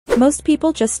Most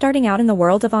people just starting out in the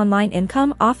world of online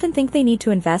income often think they need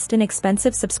to invest in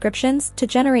expensive subscriptions to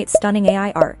generate stunning AI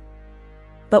art.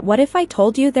 But what if I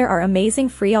told you there are amazing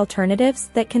free alternatives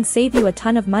that can save you a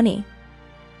ton of money?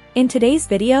 In today's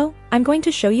video, I'm going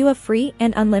to show you a free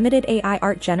and unlimited AI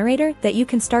art generator that you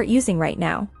can start using right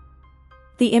now.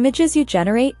 The images you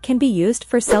generate can be used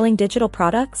for selling digital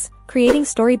products, creating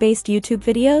story-based YouTube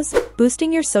videos,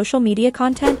 boosting your social media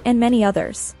content, and many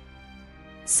others.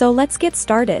 So let's get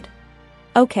started.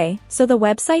 Okay, so the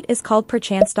website is called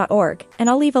perchance.org, and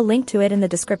I'll leave a link to it in the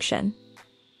description.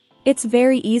 It's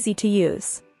very easy to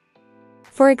use.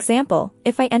 For example,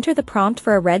 if I enter the prompt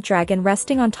for a red dragon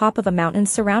resting on top of a mountain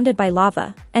surrounded by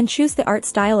lava, and choose the art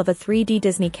style of a 3D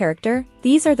Disney character,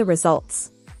 these are the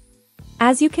results.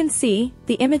 As you can see,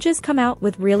 the images come out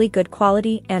with really good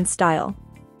quality and style.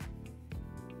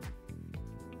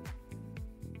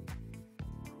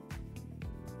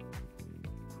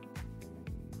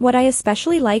 What I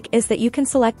especially like is that you can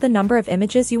select the number of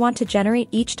images you want to generate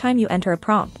each time you enter a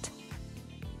prompt.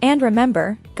 And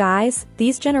remember, guys,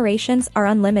 these generations are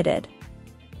unlimited.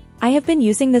 I have been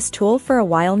using this tool for a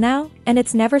while now, and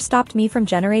it's never stopped me from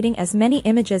generating as many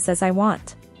images as I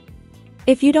want.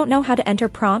 If you don't know how to enter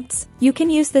prompts, you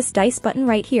can use this dice button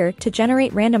right here to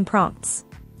generate random prompts.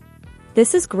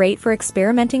 This is great for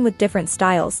experimenting with different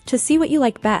styles to see what you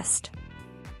like best.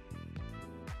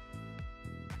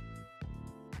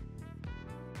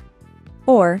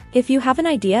 Or, if you have an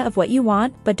idea of what you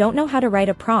want but don't know how to write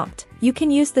a prompt, you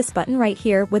can use this button right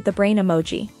here with the brain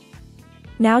emoji.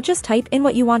 Now just type in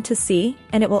what you want to see,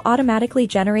 and it will automatically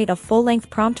generate a full-length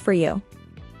prompt for you.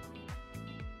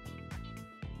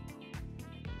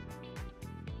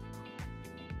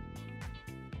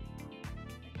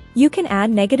 You can add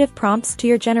negative prompts to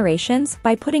your generations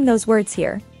by putting those words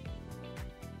here.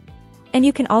 And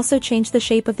you can also change the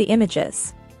shape of the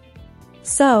images.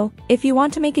 So, if you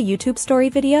want to make a YouTube story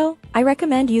video, I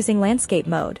recommend using landscape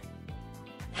mode.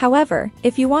 However,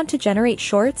 if you want to generate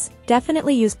shorts,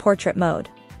 definitely use portrait mode.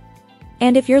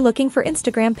 And if you're looking for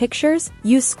Instagram pictures,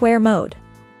 use square mode.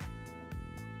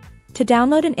 To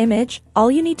download an image, all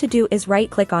you need to do is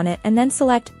right-click on it and then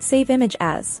select Save Image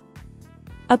As.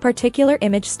 A particular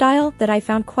image style that I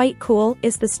found quite cool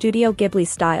is the Studio Ghibli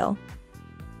style.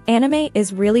 Anime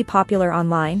is really popular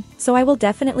online, so I will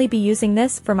definitely be using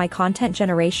this for my content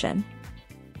generation.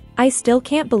 I still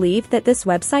can't believe that this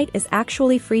website is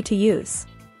actually free to use.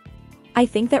 I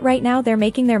think that right now they're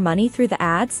making their money through the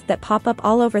ads that pop up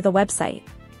all over the website.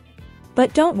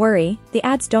 But don't worry, the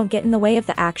ads don't get in the way of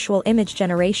the actual image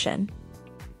generation.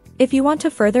 If you want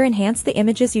to further enhance the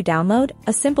images you download,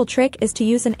 a simple trick is to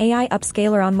use an AI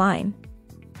upscaler online.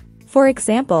 For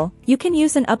example, you can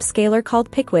use an upscaler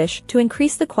called Pickwish to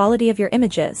increase the quality of your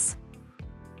images.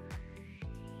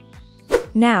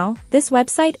 Now, this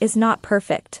website is not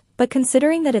perfect, but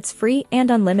considering that it's free and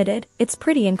unlimited, it's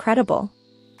pretty incredible.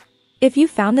 If you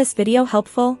found this video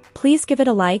helpful, please give it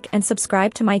a like and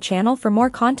subscribe to my channel for more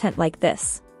content like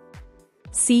this.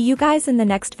 See you guys in the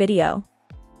next video.